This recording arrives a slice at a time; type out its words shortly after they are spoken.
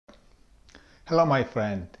Hello my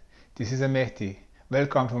friend, this is Mehdi.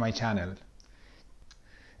 Welcome to my channel.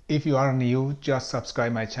 If you are new, just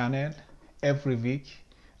subscribe my channel. Every week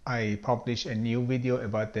I publish a new video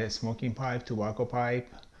about the smoking pipe, tobacco pipe,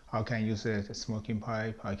 how can I use a smoking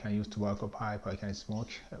pipe, how can I use tobacco pipe, how can I smoke.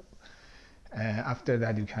 After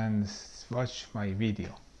that you can watch my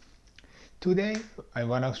video. Today I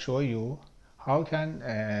want to show you how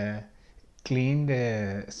can clean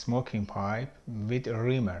the smoking pipe with a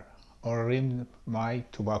reamer, or rim my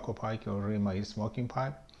tobacco pipe or rim my smoking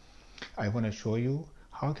pipe. I want to show you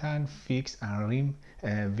how can fix and rim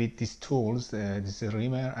with these tools. This is a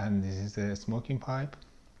reamer and this is the smoking pipe,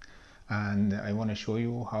 and I want to show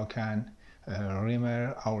you how can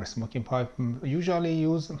reamer our smoking pipe. Usually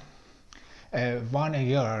use 1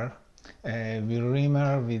 year we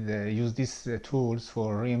reamer with use these tools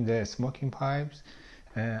for rim the smoking pipes.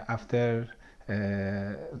 After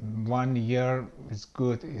 1 year is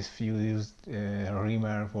good if you use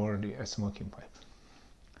reamer for the smoking pipe.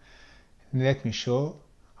 Let me show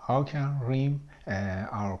how can rim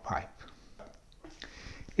our pipe.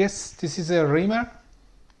 Yes, this is a reamer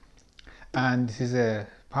and this is a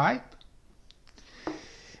pipe.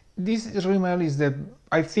 This reamer is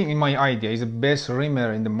I think in my idea is the best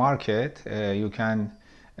reamer in the market. You can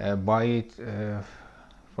buy it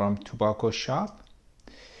from tobacco shop.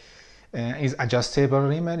 Is adjustable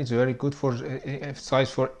reamer. It's very good for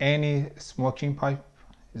size for any smoking pipe.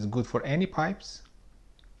 It's good for any pipes.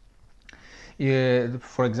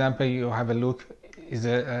 For example, you have a look, is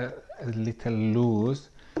a little loose.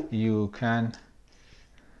 You can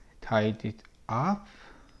tighten it up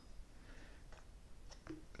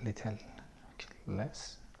little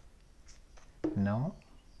less. No.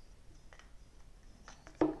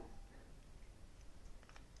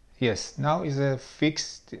 Yes, now is a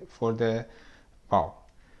fixed for the bow,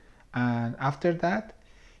 and after that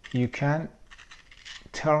you can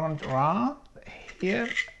turn around here,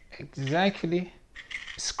 exactly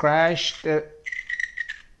scratch the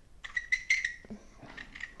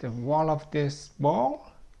wall of this bowl.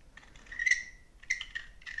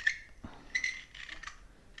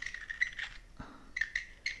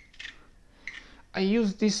 I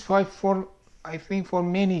use this pipe for I think for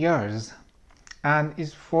many years, and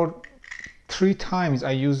it's for 3 times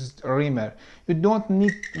I used a reamer. You don't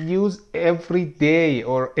need to use every day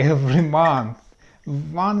or every month.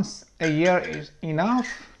 Once a year is enough.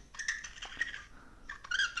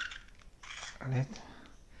 Let's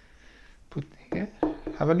put here.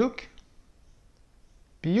 Have a look.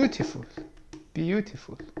 Beautiful,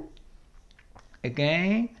 beautiful.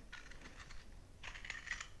 Again,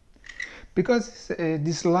 because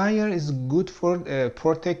this layer is good for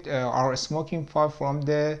protect our smoking pipe from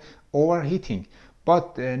the overheating,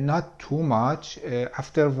 but not too much.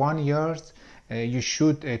 After 1 year you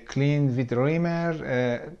should clean with reamer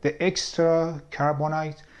the extra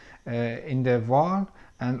carbonate in the wall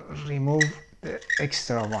and remove the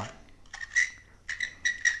extra one.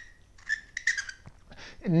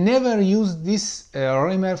 Never use this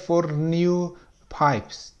reamer for new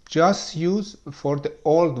pipes. Just use for the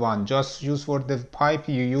old one. Just use for the pipe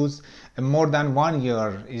you use more than 1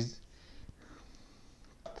 year. Is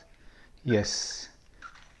yes.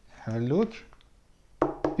 Have a look.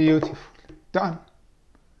 Beautiful. Done.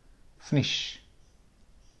 Finish.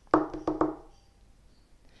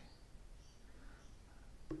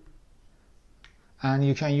 And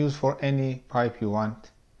you can use for any pipe you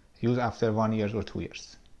want. Use after 1 year or 2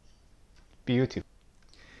 years. Beautiful.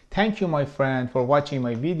 Thank you my friend for watching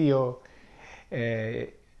my video.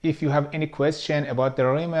 If you have any question about the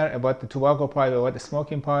reamer, about the tobacco pipe, about the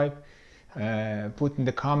smoking pipe, put in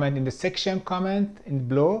the comment in the section comment in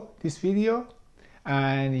below this video.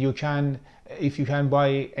 And you can, if you can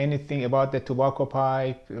buy anything about the tobacco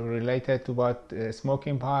pipe related to about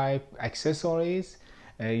smoking pipe accessories,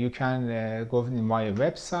 you can go to my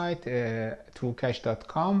website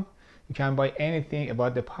TROKASH.com. you can buy anything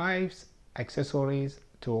about the pipes, accessories,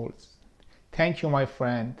 tools. Thank you my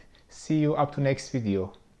friend. See you up to next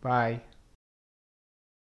video. Bye.